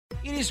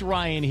It is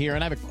Ryan here,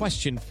 and I have a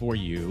question for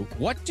you.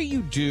 What do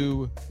you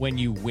do when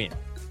you win?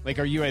 Like,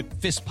 are you a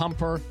fist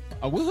pumper,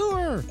 a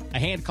woohooer, a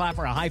hand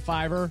clapper, a high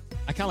fiver?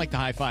 I kind of like the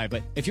high five,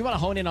 but if you want to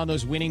hone in on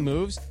those winning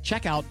moves,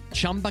 check out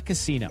Chumba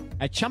Casino.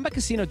 At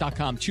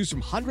ChumbaCasino.com, choose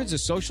from hundreds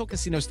of social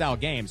casino-style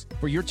games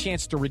for your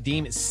chance to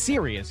redeem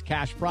serious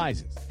cash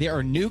prizes. There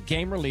are new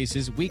game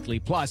releases weekly,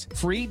 plus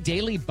free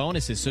daily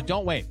bonuses. So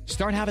don't wait.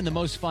 Start having the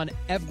most fun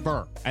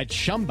ever at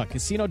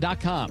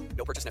ChumbaCasino.com.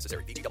 No purchase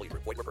necessary. VGW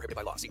Group. Void where prohibited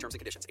by law. See terms and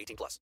conditions.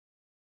 18+.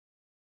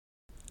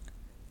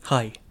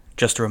 Hi.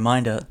 Just a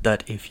reminder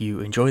that if you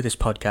enjoy this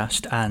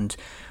podcast and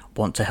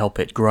want to help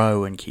it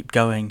grow and keep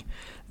going,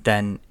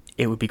 then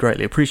it would be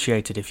greatly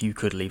appreciated if you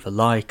could leave a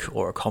like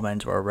or a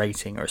comment or a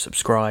rating or a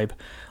subscribe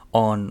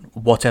on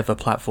whatever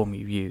platform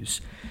you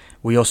use.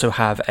 We also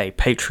have a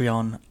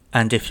Patreon,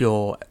 and if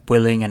you're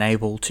willing and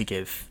able to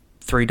give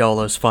 $3,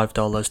 $5,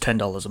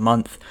 $10 a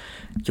month,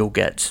 you'll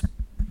get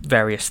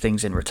various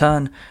things in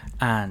return,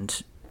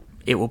 and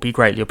it will be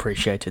greatly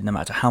appreciated no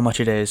matter how much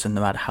it is and no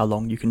matter how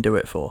long you can do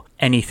it for.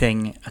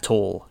 Anything at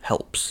all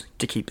helps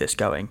to keep this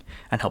going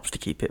and helps to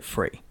keep it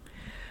free.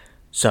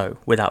 So,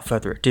 without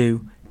further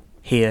ado,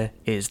 here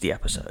is the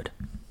episode.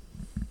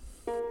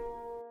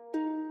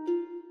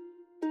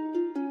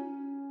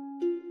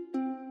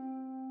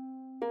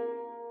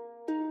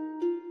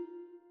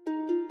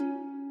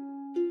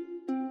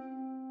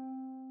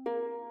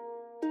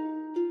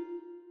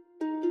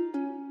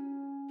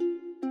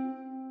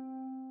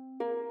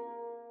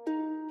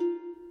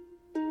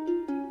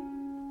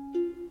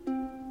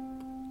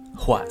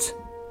 What?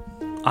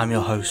 I'm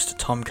your host,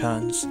 Tom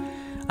Kearns,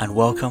 and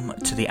welcome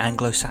to the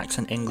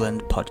Anglo-Saxon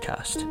England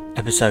podcast,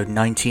 episode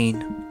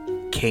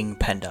 19, King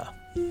Penda.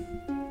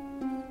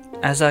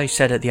 As I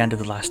said at the end of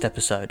the last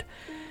episode,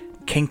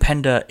 King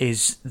Penda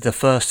is the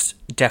first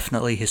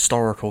definitely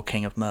historical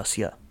king of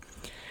Mercia,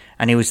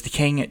 and he was the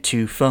king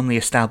to firmly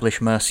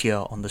establish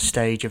Mercia on the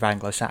stage of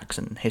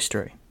Anglo-Saxon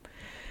history.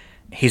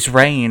 His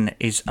reign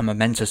is a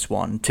momentous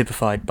one,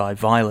 typified by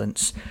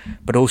violence,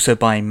 but also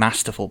by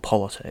masterful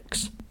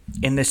politics.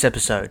 In this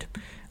episode,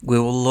 we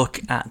will look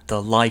at the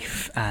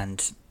life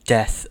and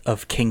death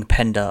of King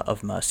Penda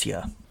of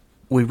Mercia.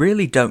 We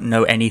really don't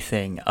know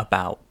anything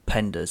about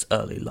Penda's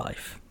early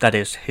life, that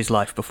is, his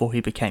life before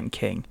he became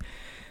king.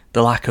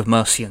 The lack of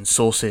Mercian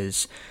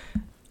sources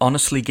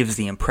honestly gives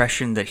the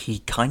impression that he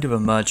kind of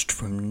emerged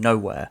from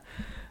nowhere.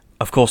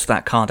 Of course,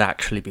 that can't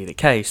actually be the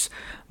case,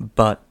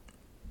 but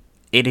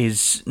it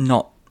is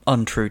not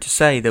untrue to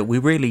say that we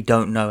really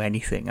don't know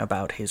anything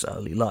about his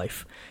early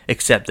life,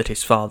 except that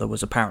his father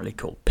was apparently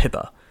called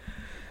Pibba.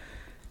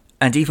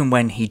 And even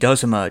when he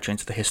does emerge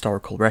into the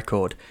historical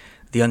record,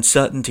 the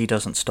uncertainty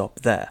doesn't stop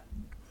there.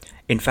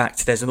 In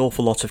fact, there's an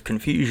awful lot of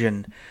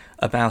confusion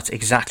about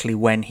exactly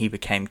when he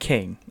became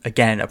king,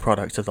 again a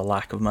product of the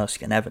lack of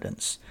Mercian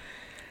evidence.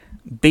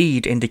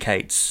 Bede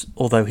indicates,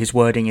 although his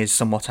wording is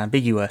somewhat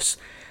ambiguous,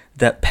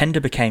 that Penda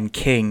became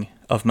king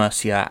of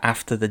Mercia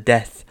after the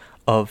death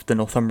of the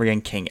Northumbrian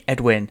king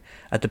Edwin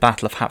at the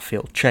Battle of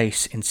Hatfield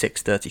Chase in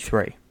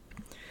 633.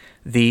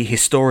 The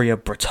Historia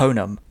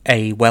Bretonum,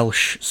 a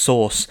Welsh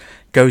source,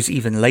 goes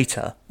even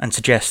later and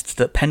suggests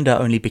that Penda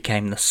only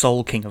became the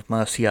sole king of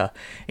Mercia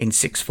in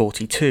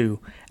 642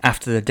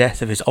 after the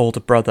death of his older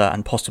brother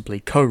and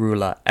possibly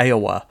co-ruler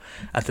Eowa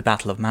at the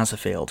Battle of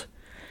Maserfield.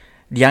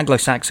 The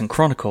Anglo-Saxon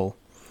Chronicle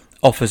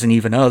offers an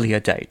even earlier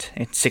date,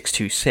 in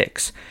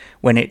 626,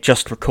 when it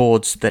just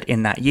records that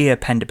in that year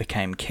Penda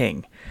became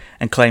king,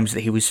 and claims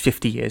that he was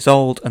 50 years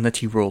old and that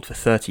he ruled for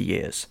 30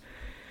 years.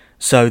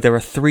 So there are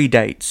three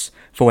dates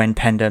for when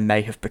Penda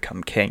may have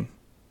become king: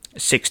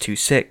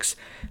 626,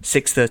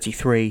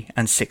 633,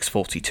 and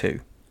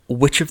 642.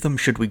 Which of them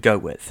should we go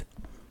with?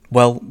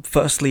 Well,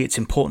 firstly, it's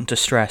important to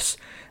stress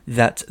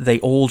that they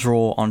all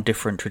draw on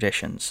different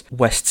traditions,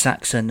 West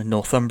Saxon,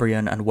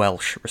 Northumbrian, and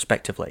Welsh,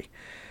 respectively.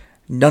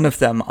 None of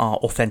them are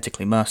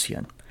authentically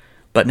Mercian,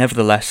 but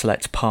nevertheless,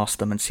 let's pass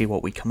them and see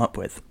what we come up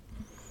with.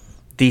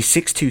 The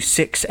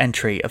 626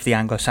 entry of the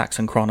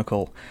Anglo-Saxon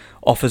Chronicle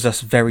offers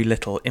us very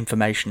little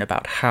information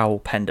about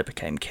how Penda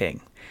became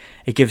king.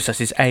 It gives us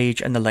his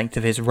age and the length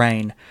of his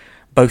reign,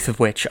 both of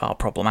which are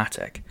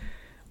problematic.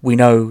 We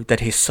know that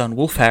his son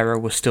Wulfhere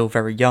was still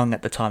very young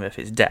at the time of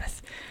his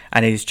death,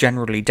 and it is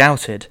generally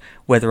doubted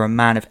whether a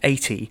man of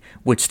 80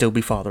 would still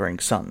be fathering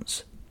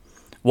sons.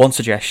 One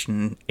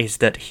suggestion is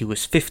that he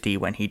was 50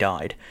 when he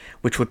died,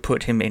 which would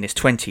put him in his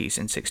 20s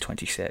in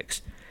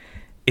 626.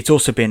 It's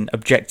also been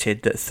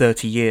objected that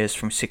 30 years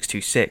from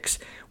 626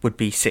 would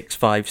be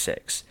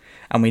 656,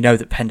 and we know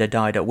that Penda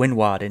died at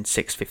Wynward in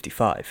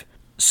 655.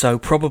 So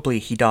probably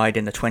he died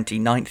in the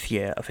 29th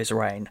year of his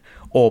reign,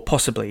 or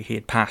possibly he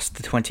had passed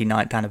the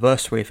 29th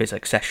anniversary of his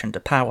accession to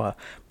power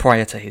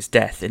prior to his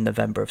death in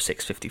November of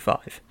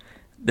 655.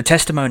 The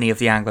testimony of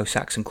the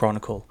Anglo-Saxon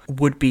Chronicle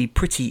would be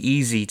pretty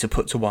easy to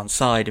put to one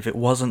side if it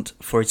wasn't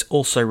for its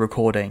also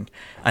recording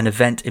an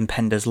event in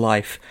Penda's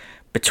life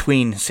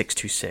between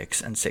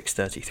 626 and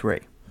 633.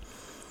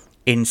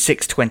 In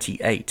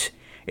 628,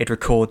 it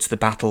records the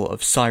Battle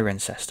of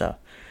Cirencester,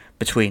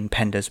 between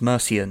Penda's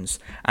Mercians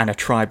and a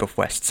tribe of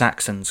West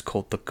Saxons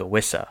called the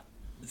Gewissa.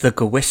 The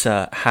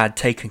Gewissa had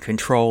taken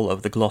control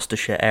of the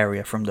Gloucestershire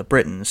area from the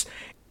Britons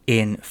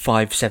in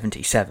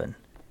 577.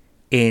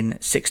 In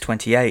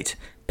 628,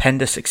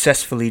 Penda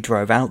successfully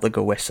drove out the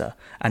Gewissa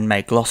and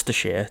made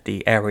Gloucestershire,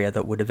 the area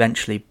that would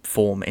eventually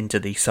form into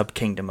the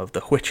subkingdom of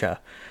the Hwicha,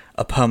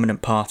 a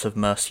permanent part of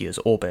Mercia's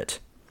orbit.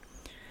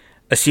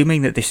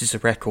 Assuming that this is a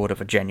record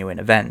of a genuine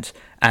event,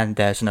 and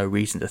there's no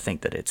reason to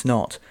think that it's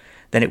not,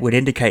 then it would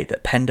indicate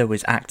that Penda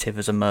was active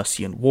as a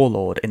Mercian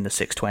warlord in the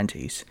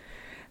 620s.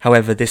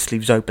 However, this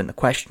leaves open the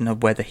question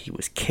of whether he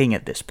was king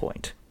at this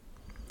point.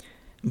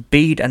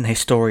 Bede and the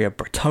Historia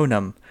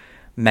Brittonum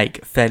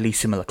make fairly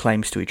similar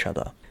claims to each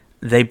other.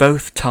 They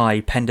both tie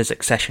Penda's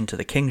accession to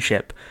the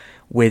kingship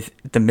with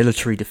the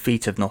military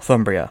defeat of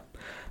Northumbria,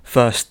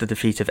 first the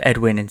defeat of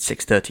Edwin in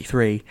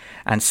 633,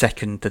 and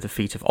second the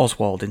defeat of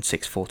Oswald in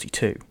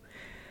 642.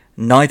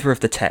 Neither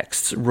of the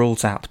texts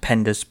rules out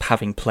Penda's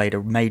having played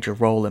a major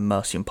role in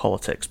Mercian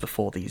politics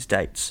before these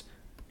dates.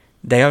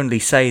 They only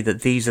say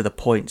that these are the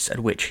points at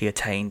which he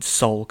attained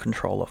sole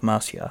control of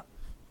Mercia.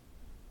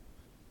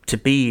 To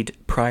Bede,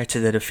 prior to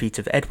the defeat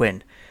of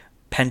Edwin,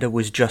 Penda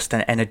was just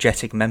an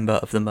energetic member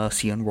of the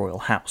Mercian royal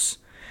house,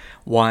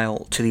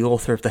 while to the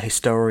author of the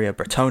Historia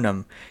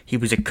Brittonum, he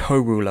was a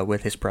co-ruler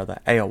with his brother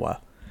Eowa.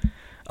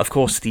 Of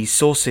course, these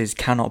sources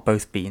cannot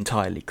both be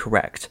entirely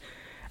correct,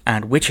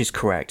 and which is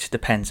correct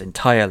depends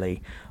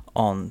entirely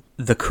on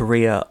the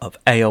career of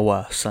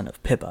Eowa, son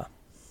of Pibba.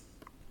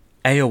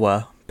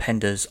 Eowa,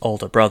 Penda's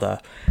older brother,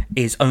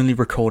 is only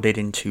recorded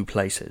in two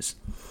places: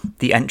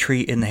 the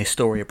entry in the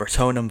Historia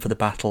Brittonum for the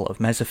Battle of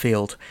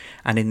Mesafield,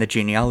 and in the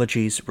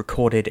genealogies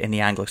recorded in the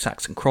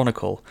Anglo-Saxon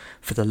Chronicle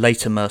for the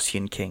later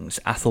Mercian kings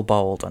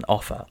Athelbald and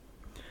Offa.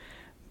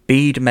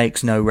 Bede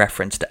makes no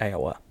reference to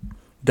Eowa.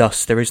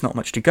 Thus, there is not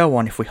much to go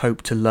on if we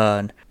hope to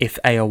learn if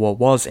Eowa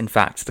was in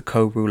fact the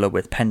co-ruler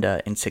with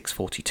Penda in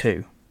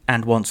 642.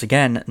 And once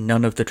again,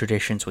 none of the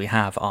traditions we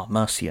have are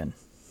Mercian.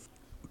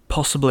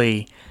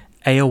 Possibly,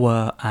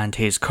 Eowa and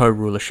his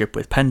co-rulership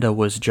with Penda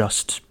was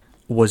just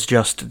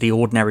the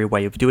ordinary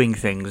way of doing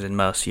things in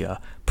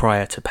Mercia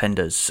prior to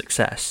Penda's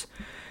success.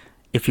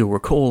 If you'll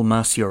recall,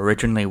 Mercia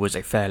originally was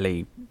a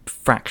fairly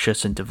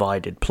fractious and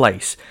divided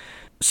place,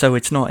 so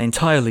it's not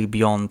entirely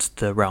beyond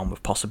the realm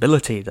of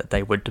possibility that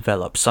they would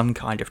develop some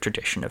kind of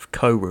tradition of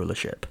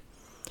co-rulership.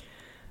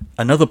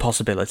 Another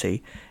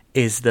possibility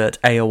is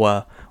that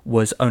Eowa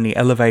was only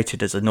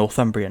elevated as a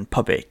Northumbrian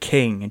puppet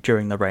king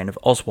during the reign of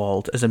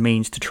Oswald as a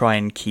means to try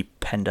and keep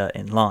Penda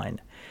in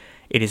line.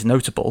 It is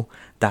notable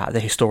that the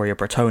Historia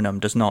Brittonum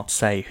does not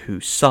say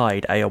whose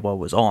side Eowa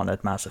was on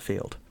at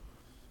Maserfield.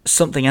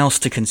 Something else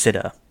to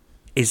consider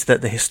is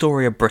that the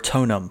Historia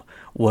Brittonum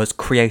was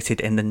created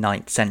in the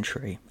 9th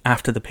century,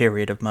 after the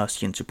period of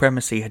Mercian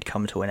supremacy had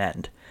come to an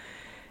end.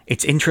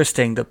 It's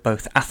interesting that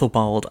both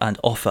Athelbald and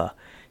Offa,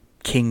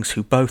 kings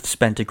who both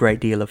spent a great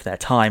deal of their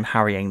time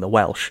harrying the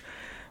Welsh,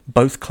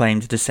 both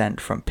claimed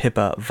descent from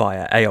Pibba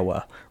via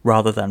Eowa,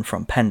 rather than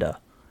from Penda.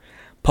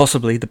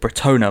 Possibly the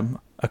Brittonum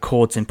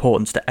accords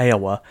importance to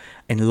Eowa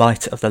in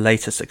light of the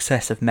later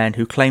success of men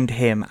who claimed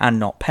him and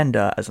not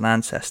Penda as an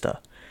ancestor.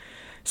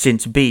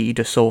 Since Bede,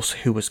 a source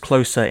who was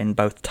closer in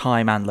both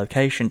time and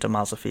location to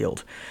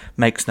Maserfield,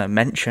 makes no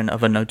mention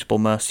of a notable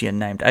Mercian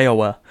named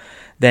Eowa,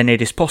 then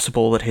it is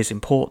possible that his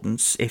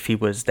importance, if he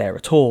was there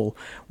at all,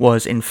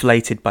 was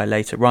inflated by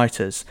later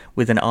writers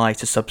with an eye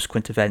to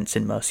subsequent events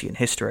in Mercian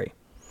history.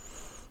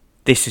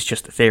 This is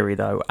just a theory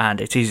though,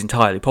 and it is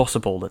entirely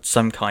possible that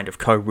some kind of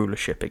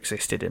co-rulership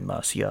existed in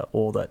Mercia,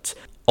 or that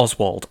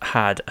Oswald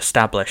had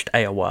established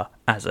Eowa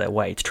as a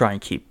way to try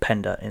and keep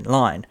Penda in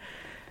line.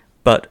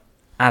 But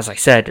as I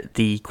said,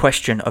 the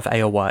question of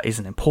Eowa is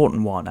an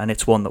important one, and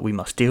it's one that we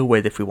must deal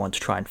with if we want to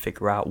try and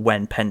figure out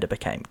when Penda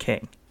became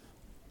king.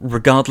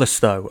 Regardless,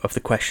 though, of the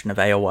question of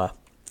Eowa,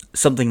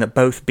 something that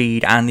both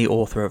Bede and the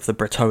author of the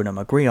Brittonum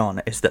agree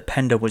on is that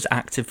Penda was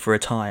active for a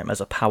time as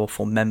a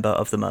powerful member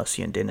of the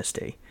Mercian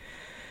dynasty.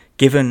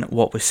 Given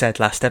what was said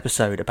last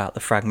episode about the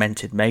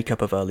fragmented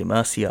makeup of early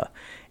Mercia,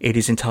 it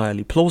is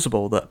entirely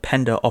plausible that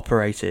Penda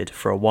operated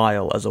for a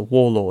while as a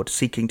warlord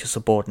seeking to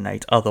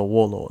subordinate other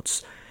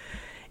warlords.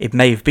 It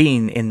may have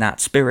been in that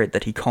spirit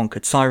that he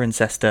conquered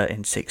Cirencester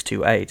in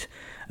 628,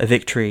 a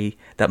victory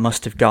that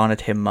must have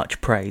garnered him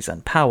much praise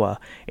and power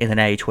in an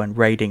age when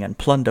raiding and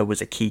plunder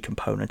was a key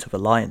component of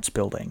alliance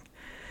building.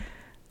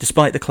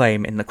 Despite the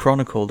claim in the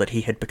Chronicle that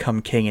he had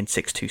become king in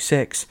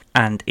 626,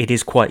 and it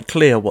is quite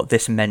clear what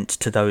this meant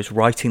to those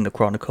writing the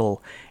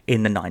Chronicle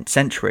in the 9th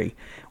century,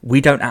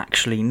 we don't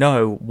actually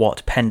know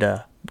what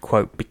Penda,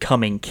 quote,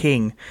 becoming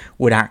king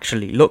would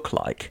actually look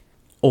like,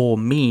 or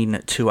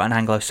mean to an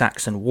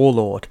Anglo-Saxon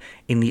warlord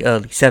in the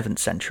early 7th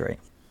century.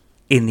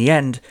 In the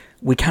end,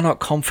 we cannot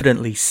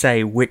confidently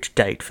say which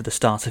date for the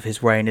start of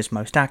his reign is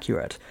most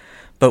accurate,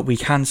 but we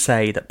can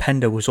say that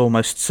Penda was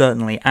almost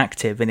certainly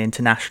active in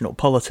international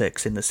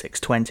politics in the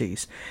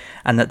 620s,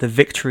 and that the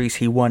victories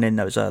he won in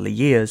those early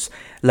years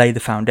lay the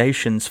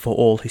foundations for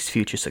all his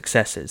future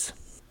successes.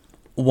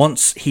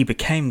 Once he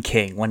became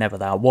king, whenever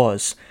that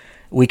was,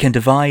 We can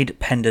divide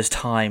Penda's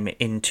time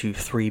into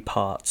three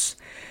parts: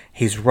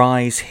 his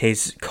rise,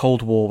 his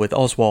Cold War with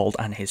Oswald,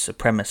 and his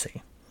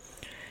supremacy.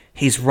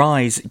 His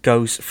rise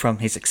goes from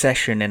his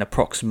accession in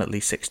approximately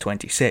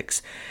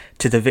 626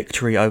 to the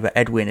victory over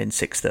Edwin in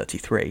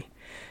 633.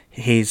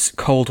 His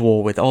Cold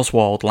War with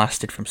Oswald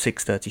lasted from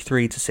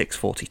 633 to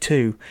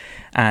 642,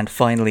 and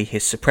finally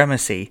his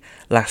supremacy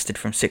lasted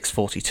from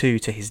 642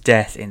 to his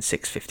death in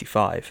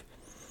 655.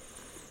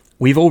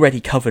 We've already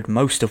covered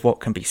most of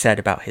what can be said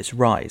about his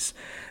rise.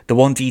 The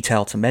one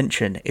detail to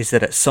mention is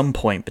that at some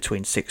point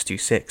between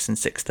 626 and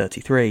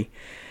 633,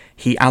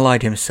 he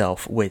allied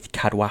himself with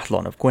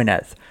Cadwallon of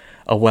Gwynedd,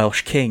 a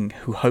Welsh king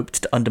who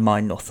hoped to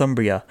undermine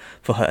Northumbria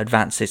for her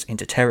advances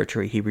into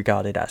territory he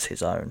regarded as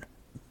his own.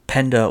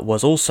 Penda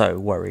was also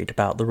worried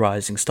about the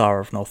rising star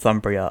of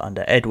Northumbria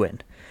under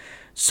Edwin,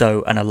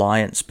 so an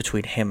alliance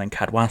between him and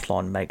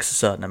Cadwallon makes a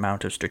certain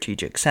amount of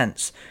strategic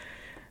sense.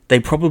 They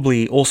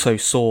probably also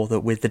saw that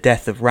with the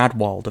death of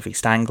Radwald of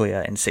East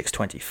Anglia in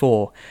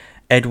 624,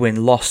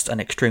 Edwin lost an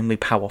extremely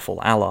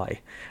powerful ally,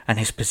 and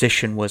his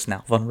position was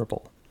now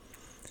vulnerable.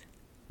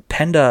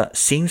 Penda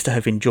seems to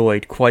have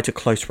enjoyed quite a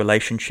close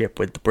relationship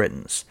with the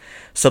Britons,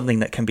 something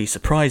that can be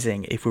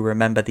surprising if we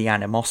remember the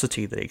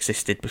animosity that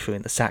existed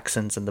between the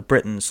Saxons and the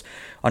Britons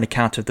on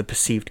account of the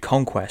perceived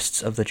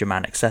conquests of the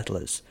Germanic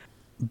settlers.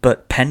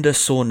 But Penda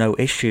saw no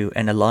issue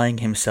in allying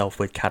himself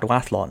with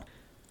Cadwallon,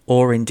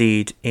 or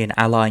indeed in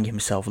allying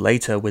himself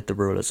later with the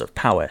rulers of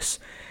Powys.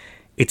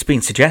 It's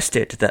been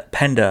suggested that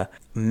Penda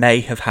may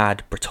have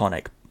had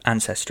Brittonic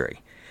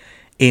ancestry.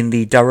 In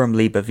the Durham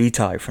Liber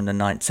Vitae from the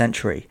 9th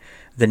century,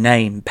 the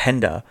name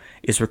Penda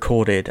is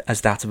recorded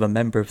as that of a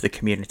member of the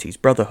community's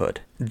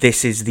brotherhood.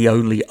 This is the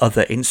only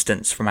other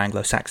instance from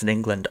Anglo-Saxon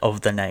England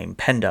of the name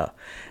Penda,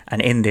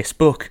 and in this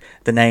book,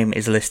 the name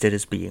is listed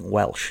as being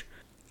Welsh.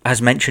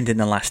 As mentioned in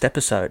the last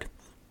episode,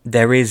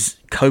 there is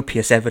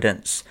copious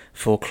evidence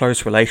for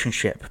close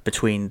relationship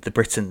between the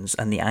Britons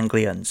and the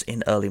Anglians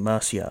in early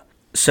Mercia,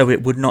 so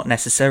it would not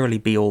necessarily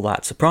be all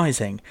that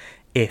surprising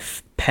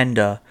if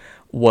Penda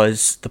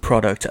was the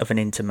product of an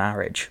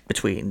intermarriage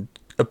between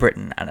a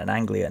Briton and an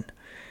Anglian.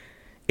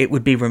 It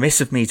would be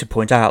remiss of me to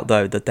point out,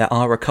 though, that there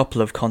are a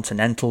couple of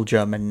continental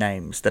German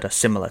names that are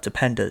similar to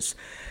Penda's,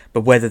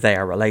 but whether they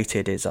are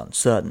related is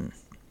uncertain.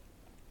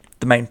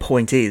 The main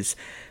point is,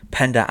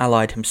 Penda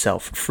allied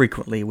himself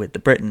frequently with the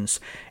Britons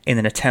in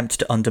an attempt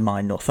to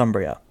undermine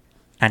Northumbria,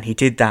 and he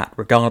did that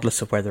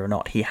regardless of whether or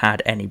not he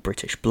had any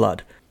British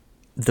blood.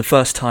 The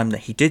first time that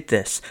he did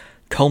this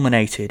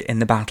culminated in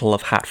the Battle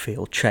of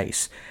Hatfield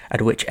Chase,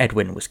 at which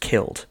Edwin was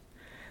killed.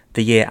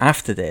 The year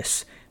after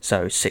this,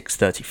 so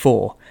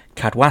 634,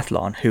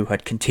 Cadwallon, who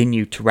had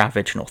continued to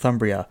ravage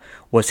Northumbria,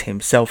 was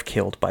himself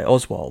killed by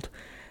Oswald.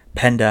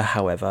 Penda,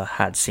 however,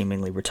 had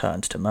seemingly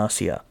returned to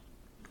Mercia.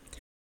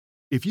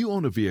 If you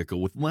own a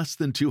vehicle with less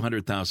than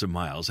 200,000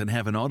 miles and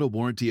have an auto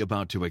warranty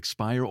about to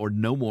expire or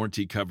no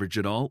warranty coverage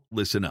at all,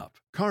 listen up.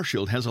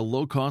 CarShield has a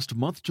low-cost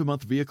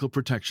month-to-month vehicle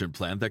protection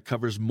plan that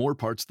covers more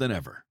parts than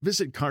ever.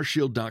 Visit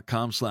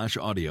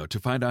carshield.com/audio to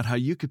find out how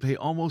you could pay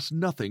almost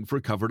nothing for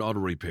covered auto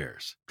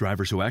repairs.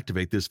 Drivers who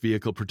activate this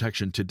vehicle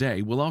protection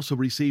today will also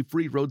receive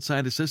free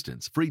roadside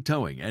assistance, free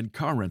towing, and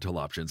car rental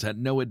options at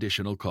no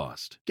additional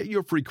cost. Get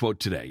your free quote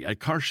today at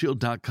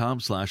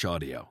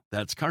carshield.com/audio.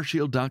 That's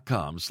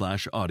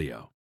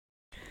carshield.com/audio.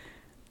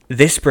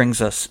 This brings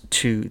us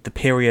to the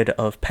period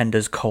of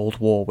Penda's Cold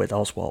War with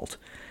Oswald.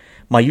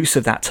 My use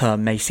of that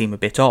term may seem a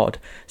bit odd,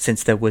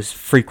 since there was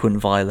frequent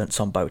violence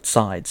on both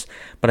sides,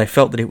 but I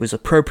felt that it was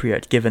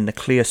appropriate given the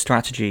clear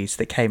strategies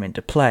that came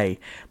into play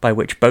by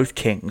which both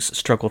kings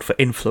struggled for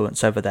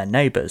influence over their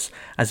neighbours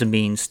as a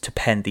means to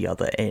pen the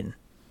other in.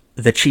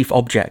 The chief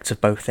objects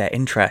of both their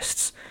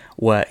interests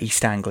were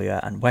East Anglia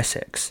and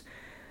Wessex.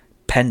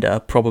 Penda,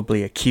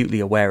 probably acutely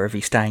aware of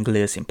East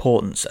Anglia's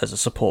importance as a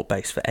support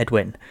base for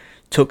Edwin,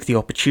 took the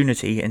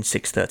opportunity in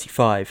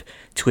 635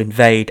 to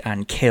invade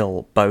and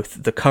kill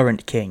both the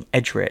current king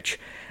Edgerich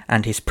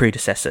and his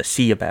predecessor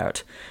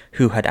Sigebert,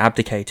 who had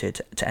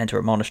abdicated to enter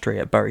a monastery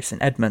at Bury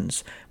St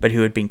Edmunds, but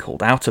who had been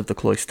called out of the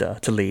cloister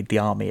to lead the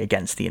army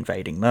against the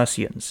invading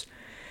Mercians.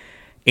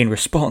 In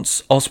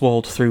response,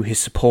 Oswald threw his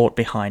support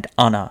behind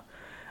Unna,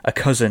 a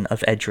cousin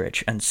of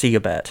Edgerich and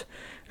Sigebert,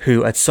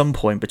 who at some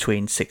point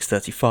between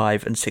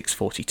 635 and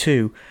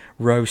 642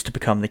 rose to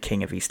become the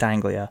king of East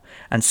Anglia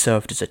and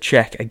served as a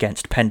check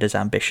against Penda's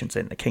ambitions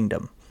in the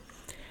kingdom.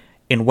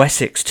 In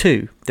Wessex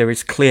too, there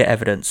is clear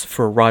evidence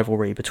for a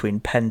rivalry between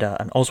Penda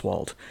and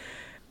Oswald.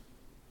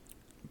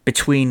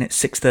 Between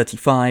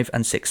 635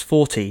 and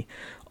 640,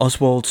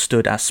 Oswald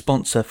stood as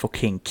sponsor for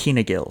King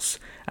Cynegils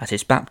at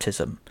his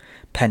baptism.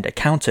 Penda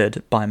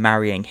countered by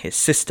marrying his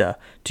sister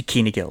to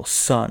Cynegils'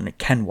 son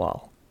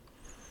Cenwal.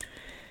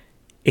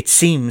 It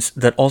seems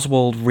that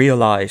Oswald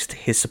realised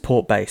his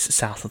support base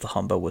south of the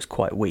Humber was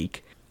quite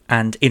weak,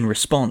 and in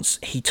response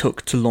he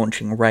took to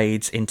launching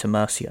raids into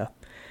Mercia,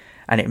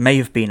 and it may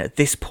have been at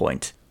this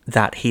point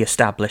that he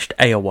established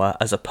Eowa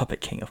as a puppet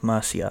king of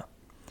Mercia.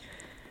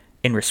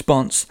 In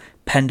response,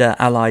 Penda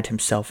allied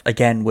himself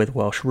again with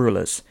Welsh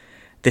rulers.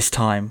 this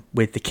time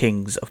with the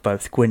kings of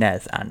both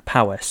Gwynedd and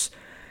Powys,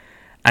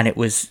 and it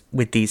was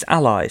with these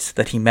allies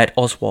that he met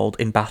Oswald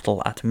in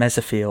battle at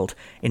Mesafield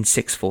in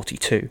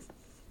 642.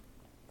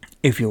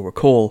 If you'll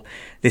recall,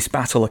 this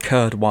battle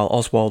occurred while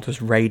Oswald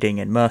was raiding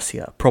in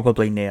Mercia,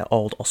 probably near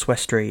Old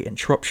Oswestry in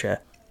Shropshire.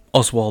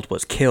 Oswald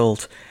was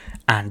killed,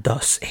 and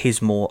thus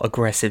his more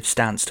aggressive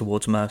stance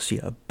towards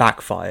Mercia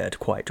backfired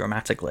quite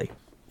dramatically.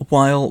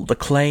 While the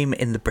claim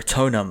in the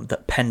Bretonum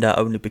that Penda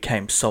only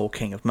became sole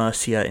king of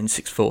Mercia in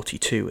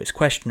 642 is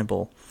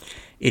questionable,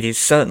 it is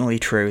certainly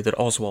true that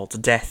Oswald's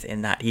death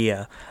in that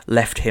year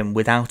left him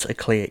without a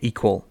clear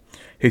equal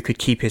who could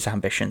keep his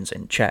ambitions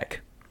in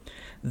check.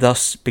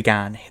 Thus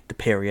began the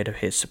period of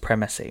his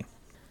supremacy.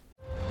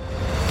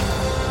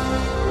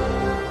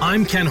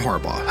 I'm Ken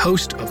Harbaugh,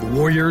 host of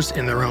Warriors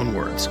in Their Own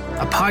Words,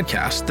 a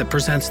podcast that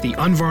presents the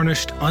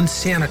unvarnished,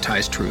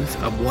 unsanitized truth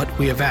of what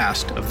we have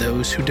asked of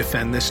those who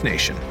defend this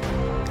nation.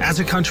 As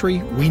a country,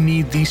 we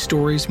need these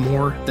stories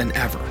more than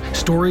ever.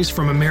 Stories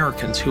from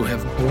Americans who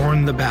have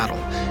borne the battle,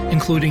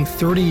 including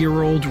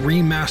 30-year-old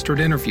remastered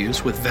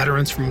interviews with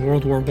veterans from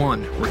World War I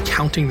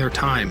recounting their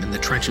time in the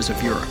trenches of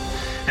Europe,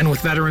 and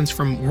with veterans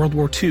from World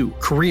War II,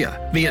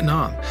 Korea,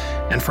 Vietnam,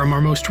 and from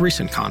our most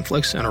recent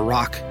conflicts in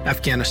Iraq,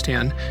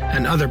 Afghanistan,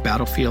 and other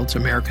battlefields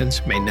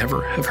Americans may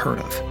never have heard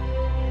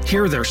of.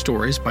 Hear their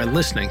stories by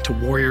listening to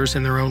Warriors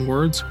in Their Own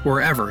Words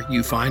wherever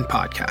you find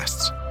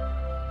podcasts.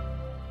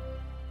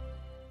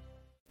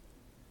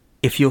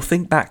 If you'll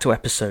think back to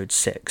episode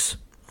 6,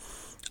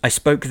 I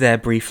spoke there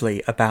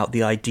briefly about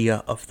the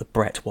idea of the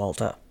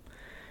Bretwalda.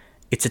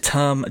 It's a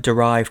term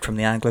derived from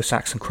the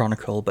Anglo-Saxon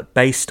Chronicle, but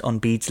based on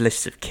Bede's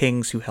list of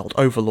kings who held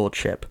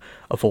overlordship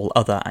of all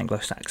other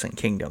Anglo-Saxon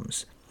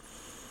kingdoms.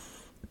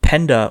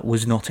 Penda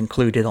was not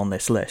included on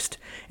this list.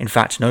 In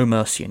fact, no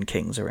Mercian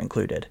kings are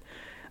included,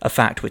 a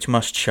fact which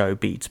must show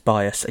Bede's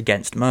bias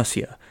against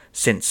Mercia,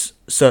 since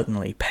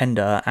certainly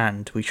Penda,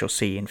 and we shall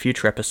see in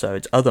future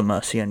episodes other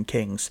Mercian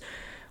kings,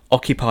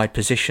 occupied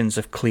positions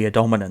of clear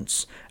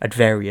dominance at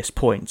various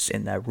points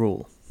in their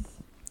rule.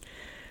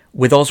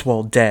 With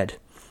Oswald dead,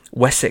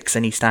 Wessex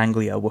and East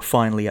Anglia were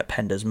finally at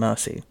Penda's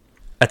mercy.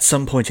 At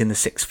some point in the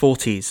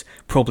 640s,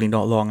 probably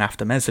not long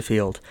after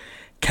Mesafield,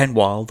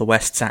 Cenwalh, the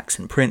West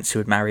Saxon prince who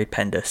had married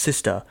Penda's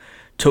sister,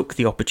 took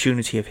the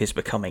opportunity of his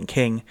becoming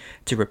king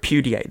to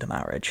repudiate the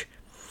marriage.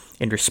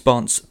 In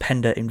response,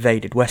 Penda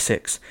invaded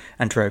Wessex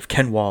and drove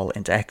Cenwalh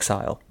into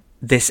exile.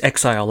 This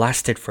exile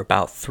lasted for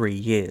about 3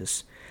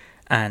 years,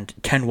 and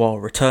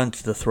Cenwalh returned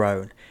to the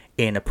throne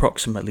in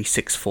approximately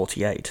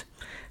 648.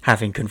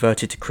 Having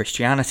converted to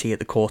Christianity at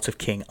the court of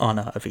King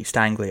Unna of East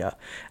Anglia,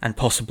 and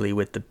possibly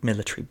with the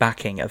military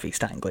backing of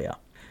East Anglia.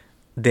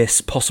 This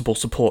possible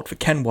support for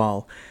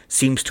Cenwalh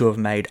seems to have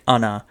made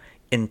Unna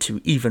into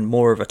even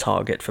more of a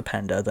target for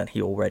Penda than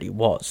he already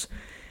was.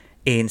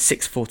 In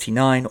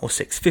 649 or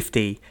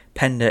 650,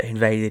 Penda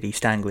invaded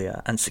East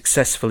Anglia and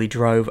successfully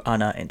drove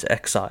Unna into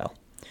exile.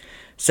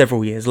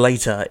 Several years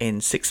later, in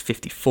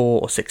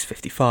 654 or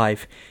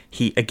 655,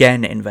 he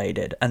again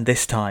invaded, and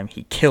this time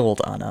he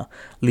killed Unna,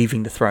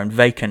 leaving the throne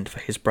vacant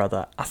for his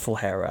brother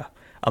Athelhere,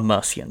 a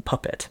Mercian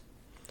puppet.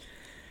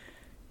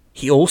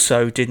 He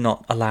also did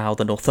not allow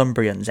the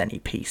Northumbrians any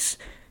peace.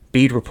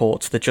 Bede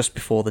reports that just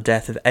before the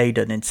death of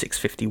Aidan in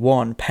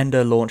 651,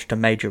 Penda launched a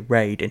major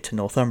raid into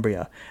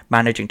Northumbria,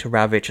 managing to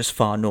ravage as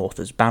far north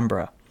as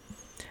Bamborough.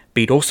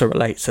 Bede also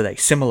relates that a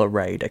similar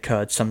raid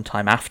occurred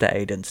sometime after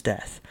Aidan's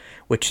death,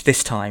 which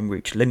this time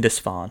reached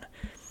Lindisfarne.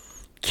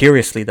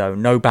 Curiously though,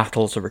 no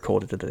battles are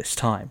recorded at this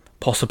time,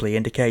 possibly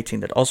indicating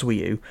that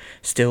Oswiu,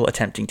 still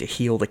attempting to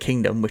heal the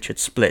kingdom which had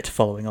split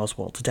following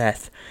Oswald's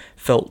death,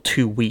 felt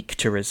too weak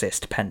to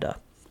resist Penda.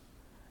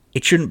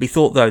 It shouldn't be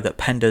thought though that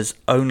Penda's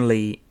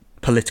only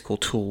political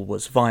tool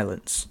was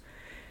violence.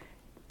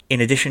 In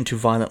addition to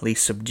violently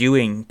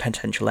subduing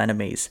potential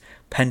enemies,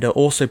 Penda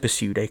also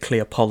pursued a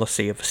clear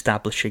policy of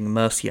establishing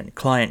Mercian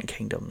client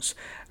kingdoms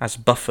as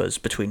buffers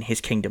between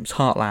his kingdom's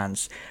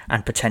heartlands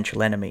and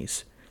potential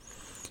enemies.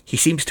 He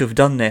seems to have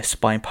done this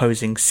by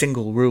imposing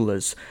single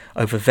rulers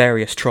over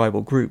various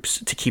tribal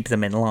groups to keep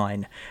them in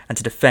line and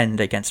to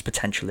defend against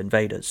potential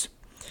invaders.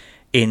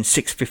 In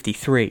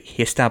 653,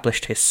 he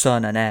established his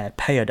son and heir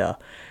Peada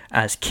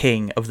as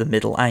king of the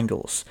Middle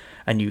Angles,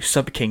 a new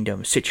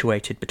sub-kingdom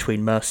situated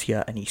between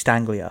Mercia and East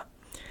Anglia.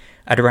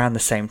 At around the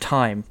same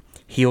time,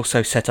 he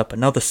also set up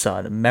another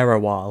son,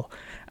 Merowal,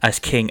 as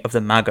king of the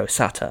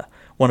Magosata,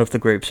 one of the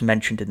groups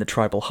mentioned in the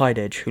tribal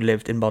hidage who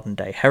lived in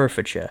modern-day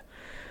Herefordshire,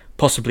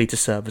 possibly to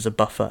serve as a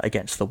buffer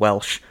against the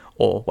Welsh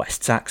or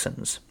West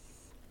Saxons.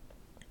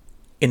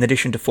 In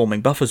addition to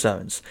forming buffer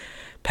zones,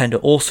 Penda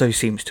also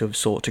seems to have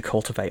sought to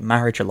cultivate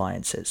marriage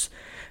alliances,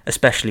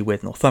 especially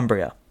with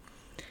Northumbria.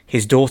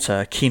 His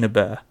daughter,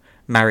 Cynabur,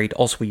 married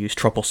Oswiu's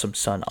troublesome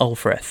son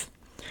Ulfrith.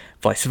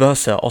 Vice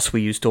versa,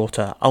 Oswiu's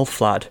daughter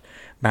Alflad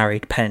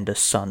married Penda's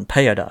son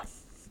Peada.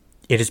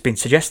 It has been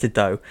suggested,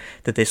 though,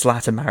 that this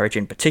latter marriage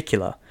in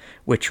particular,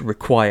 which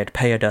required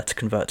Peada to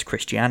convert to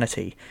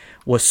Christianity,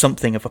 was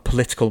something of a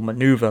political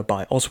manoeuvre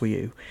by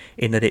Oswiu,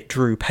 in that it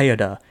drew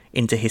Peada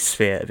into his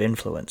sphere of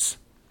influence.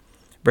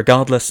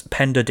 Regardless,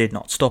 Penda did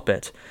not stop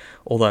it,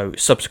 although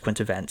subsequent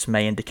events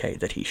may indicate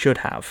that he should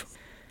have.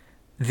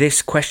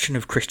 This question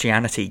of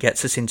Christianity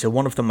gets us into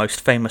one of the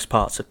most famous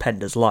parts of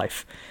Penda's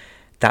life,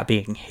 that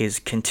being his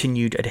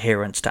continued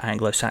adherence to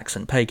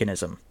Anglo-Saxon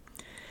paganism.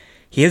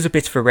 He has a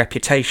bit of a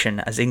reputation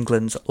as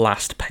England's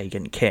last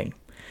pagan king.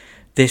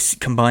 This,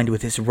 combined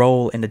with his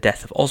role in the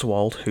death of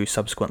Oswald, who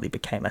subsequently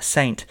became a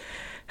saint,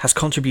 has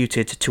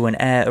contributed to an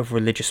air of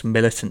religious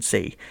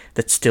militancy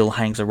that still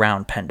hangs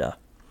around Penda.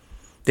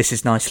 This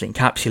is nicely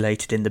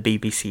encapsulated in the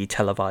BBC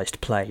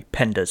televised play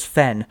Penda's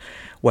Fen,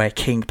 where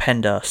King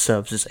Penda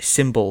serves as a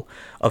symbol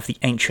of the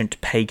ancient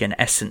pagan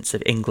essence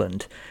of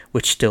England,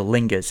 which still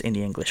lingers in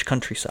the English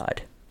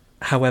countryside.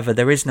 However,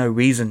 there is no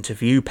reason to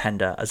view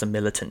Penda as a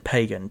militant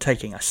pagan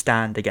taking a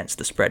stand against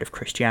the spread of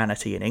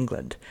Christianity in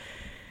England.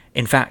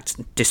 In fact,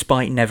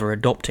 despite never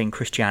adopting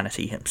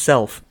Christianity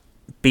himself,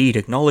 Bede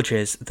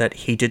acknowledges that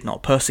he did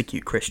not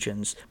persecute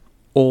Christians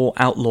or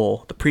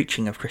outlaw the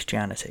preaching of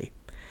Christianity.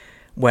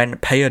 When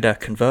Peada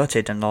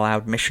converted and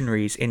allowed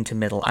missionaries into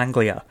Middle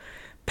Anglia,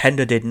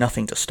 Penda did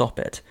nothing to stop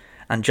it,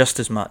 and just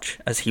as much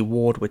as he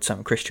warred with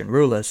some Christian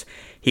rulers,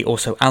 he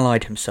also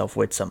allied himself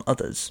with some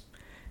others.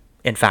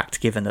 In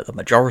fact, given that the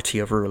majority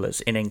of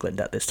rulers in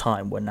England at this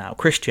time were now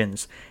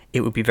Christians,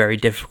 it would be very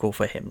difficult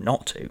for him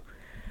not to.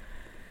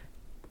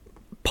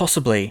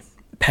 Possibly,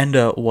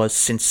 Penda was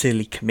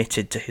sincerely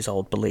committed to his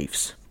old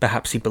beliefs.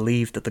 Perhaps he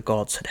believed that the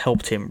gods had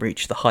helped him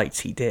reach the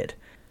heights he did.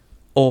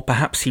 Or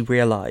perhaps he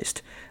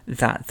realised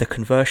that the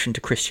conversion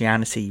to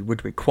Christianity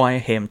would require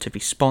him to be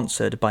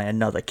sponsored by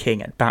another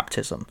king at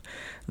baptism,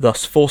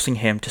 thus forcing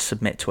him to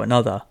submit to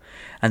another,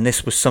 and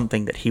this was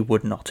something that he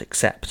would not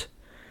accept.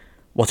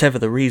 Whatever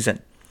the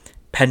reason,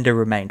 Penda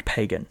remained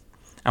pagan,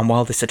 and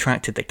while this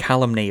attracted the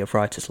calumny of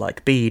writers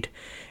like Bede,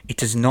 it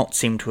does not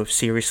seem to have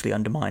seriously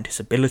undermined his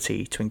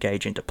ability to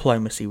engage in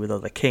diplomacy with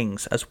other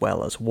kings as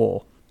well as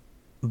war.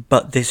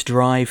 But this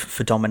drive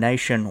for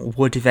domination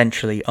would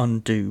eventually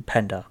undo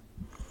Penda.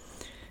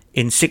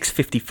 In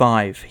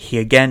 655, he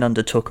again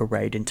undertook a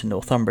raid into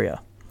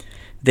Northumbria.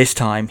 This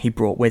time he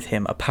brought with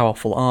him a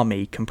powerful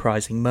army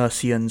comprising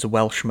Mercians,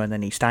 Welshmen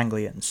and East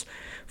Anglians,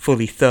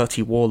 fully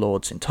 30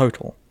 warlords in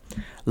total,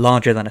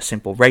 larger than a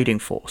simple raiding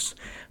force,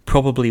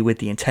 probably with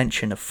the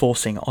intention of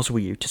forcing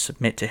Oswiu to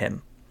submit to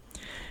him.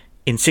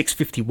 In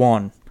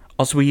 651,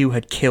 Oswiu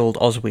had killed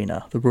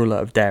Oswina, the ruler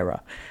of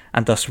Deira,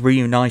 and thus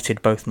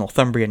reunited both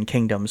Northumbrian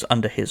kingdoms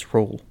under his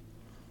rule.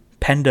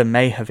 Penda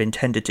may have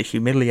intended to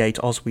humiliate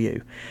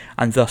Oswiu,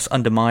 and thus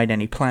undermine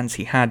any plans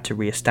he had to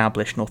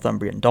re-establish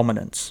Northumbrian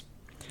dominance.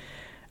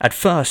 At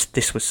first,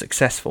 this was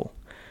successful.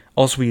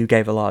 Oswiu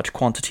gave a large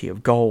quantity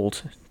of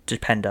gold to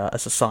Penda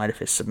as a sign of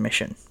his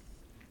submission.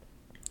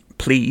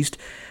 Pleased,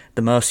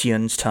 the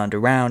Mercians turned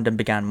around and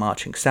began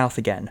marching south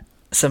again.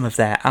 Some of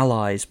their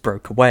allies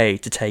broke away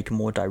to take a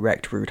more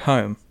direct route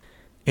home.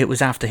 It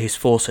was after his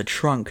force had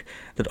shrunk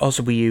that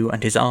Oswiu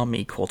and his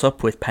army caught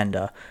up with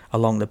Penda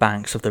along the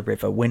banks of the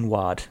river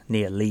Wynward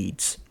near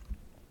Leeds.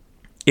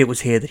 It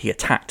was here that he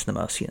attacked the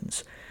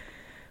Mercians.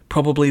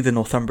 Probably the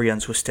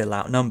Northumbrians were still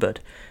outnumbered,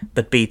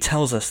 but Bede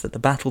tells us that the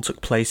battle took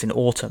place in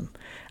autumn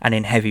and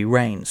in heavy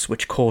rains,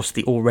 which caused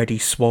the already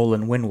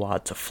swollen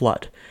Wynward to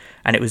flood,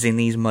 and it was in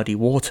these muddy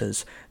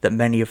waters that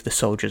many of the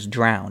soldiers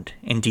drowned,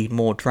 indeed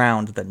more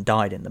drowned than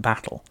died in the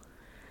battle.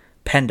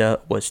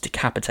 Penda was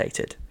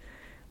decapitated.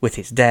 With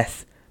his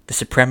death, the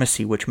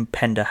supremacy which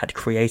Penda had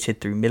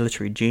created through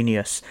military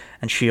genius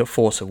and sheer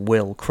force of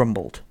will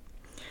crumbled.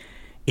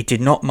 It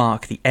did not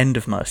mark the end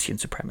of Mercian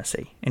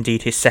supremacy.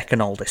 Indeed, his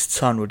second oldest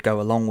son would go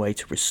a long way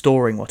to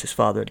restoring what his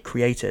father had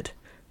created,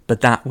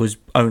 but that was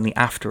only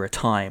after a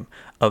time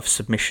of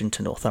submission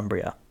to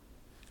Northumbria.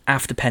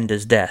 After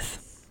Penda's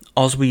death,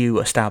 Oswiu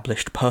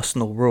established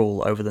personal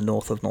rule over the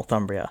north of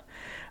Northumbria,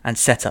 and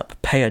set up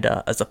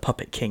Peada as a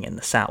puppet king in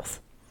the south.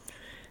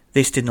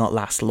 This did not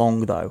last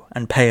long though,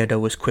 and Peada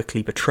was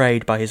quickly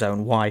betrayed by his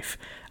own wife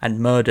and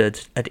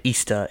murdered at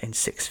Easter in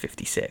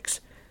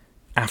 656.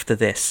 After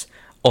this,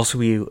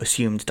 Oswiu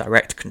assumed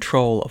direct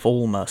control of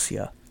all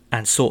Mercia,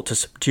 and sought to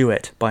subdue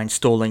it by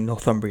installing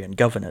Northumbrian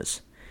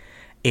governors.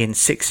 In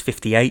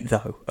 658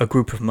 though, a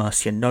group of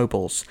Mercian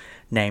nobles,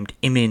 named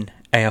Imin,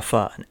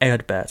 Eofa and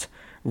Eadbert,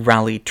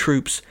 rallied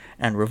troops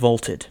and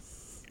revolted.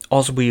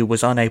 Oswiu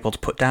was unable to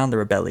put down the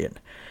rebellion,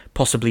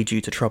 possibly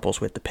due to troubles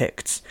with the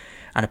Picts,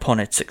 and upon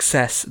its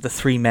success, the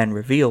three men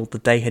revealed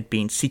that they had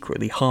been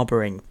secretly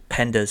harbouring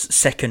Penda's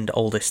second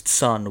oldest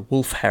son,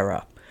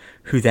 Wulfhere,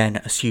 who then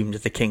assumed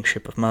the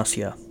kingship of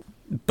Mercia.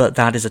 But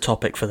that is a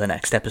topic for the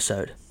next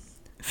episode.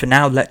 For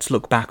now, let's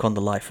look back on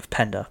the life of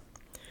Penda.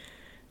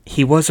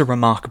 He was a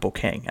remarkable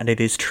king, and it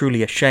is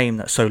truly a shame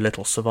that so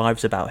little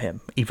survives about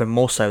him, even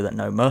more so that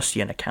no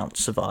Mercian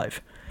accounts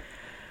survive.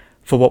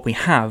 For what we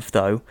have,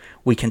 though,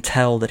 we can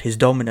tell that his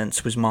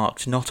dominance was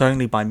marked not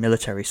only by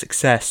military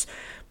success,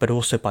 but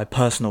also by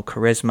personal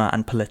charisma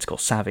and political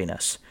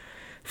savviness.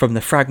 From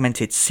the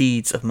fragmented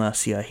seeds of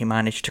Mercia, he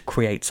managed to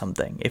create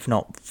something, if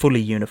not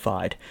fully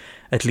unified,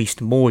 at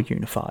least more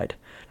unified,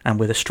 and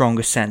with a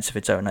stronger sense of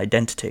its own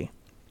identity.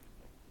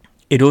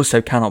 It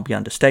also cannot be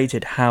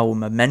understated how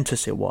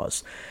momentous it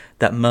was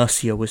that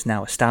Mercia was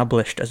now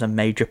established as a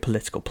major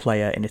political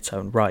player in its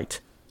own right.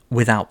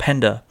 Without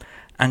Penda,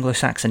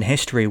 Anglo-Saxon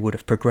history would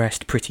have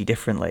progressed pretty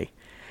differently,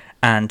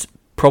 and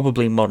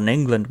probably modern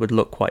England would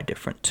look quite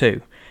different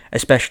too,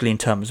 especially in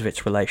terms of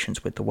its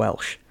relations with the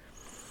Welsh.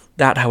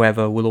 That,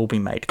 however, will all be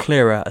made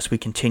clearer as we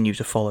continue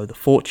to follow the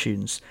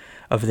fortunes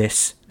of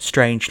this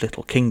strange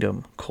little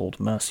kingdom called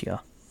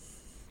Mercia.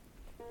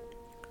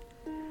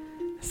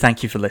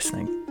 Thank you for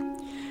listening.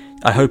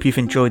 I hope you've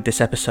enjoyed this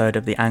episode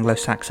of the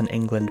Anglo-Saxon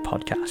England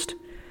podcast.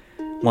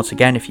 Once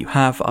again, if you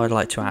have, I'd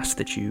like to ask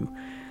that you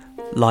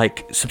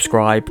like,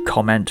 subscribe,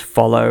 comment,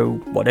 follow,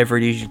 whatever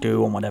it is you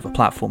do on whatever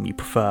platform you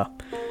prefer.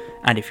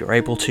 And if you're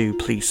able to,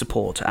 please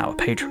support our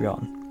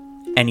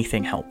Patreon.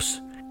 Anything helps.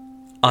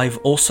 I've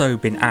also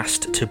been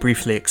asked to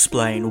briefly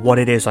explain what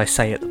it is I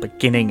say at the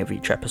beginning of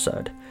each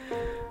episode,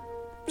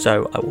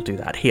 so I will do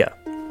that here.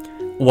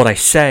 What I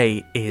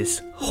say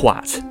is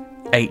Hwat,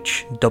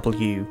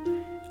 H-W,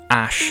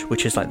 Ash,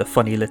 which is like the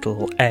funny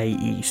little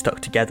A-E stuck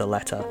together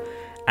letter,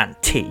 and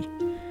T.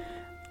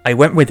 I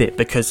went with it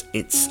because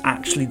it's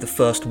actually the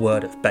first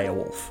word of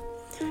Beowulf,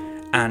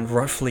 and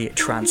roughly it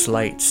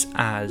translates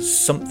as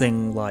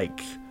something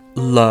like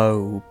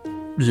low,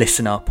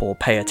 listen up, or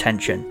pay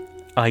attention.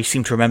 I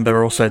seem to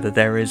remember also that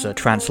there is a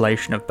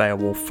translation of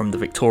Beowulf from the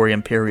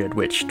Victorian period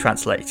which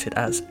translates it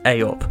as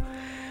A up.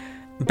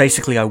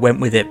 Basically, I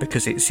went with it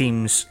because it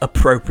seems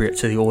appropriate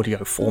to the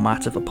audio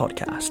format of a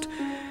podcast.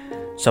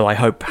 So I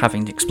hope,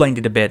 having explained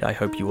it a bit, I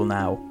hope you will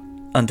now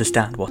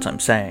understand what I'm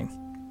saying.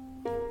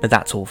 But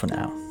that's all for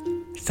now.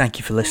 Thank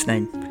you for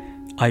listening.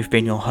 I've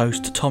been your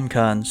host, Tom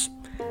Kearns,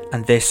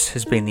 and this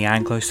has been the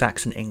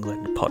Anglo-Saxon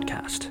England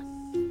podcast.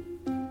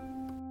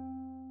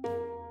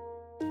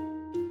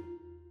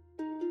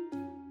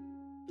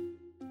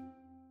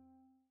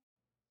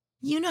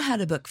 You know how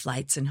to book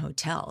flights and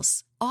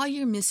hotels. All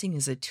you're missing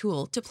is a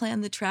tool to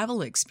plan the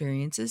travel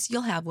experiences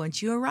you'll have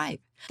once you arrive.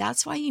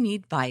 That's why you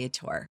need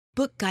Viator.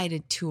 Book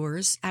guided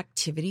tours,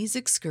 activities,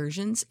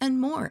 excursions, and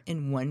more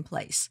in one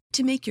place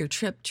to make your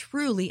trip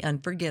truly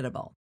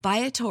unforgettable.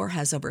 Viator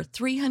has over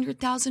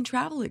 300,000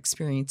 travel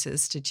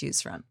experiences to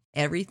choose from.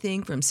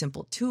 Everything from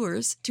simple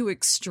tours to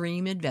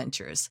extreme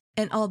adventures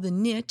and all the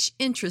niche,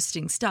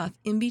 interesting stuff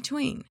in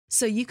between.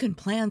 So you can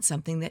plan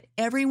something that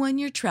everyone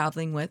you're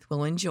traveling with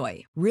will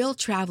enjoy. Real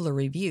traveler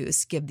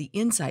reviews give the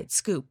inside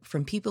scoop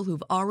from people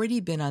who've already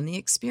been on the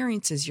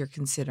experiences you're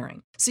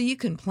considering. So you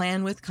can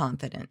plan with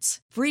confidence.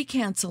 Free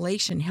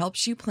cancellation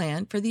helps you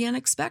plan for the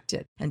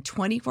unexpected. And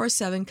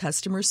 24/7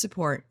 customer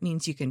support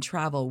means you can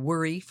travel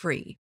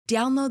worry-free.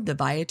 Download the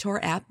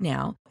Viator app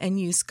now and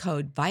use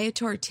code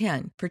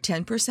Viator10 for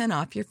 10%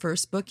 off your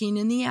first booking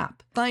in the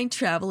app. Find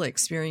travel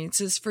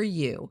experiences for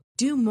you.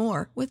 Do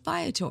more with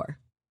Viator.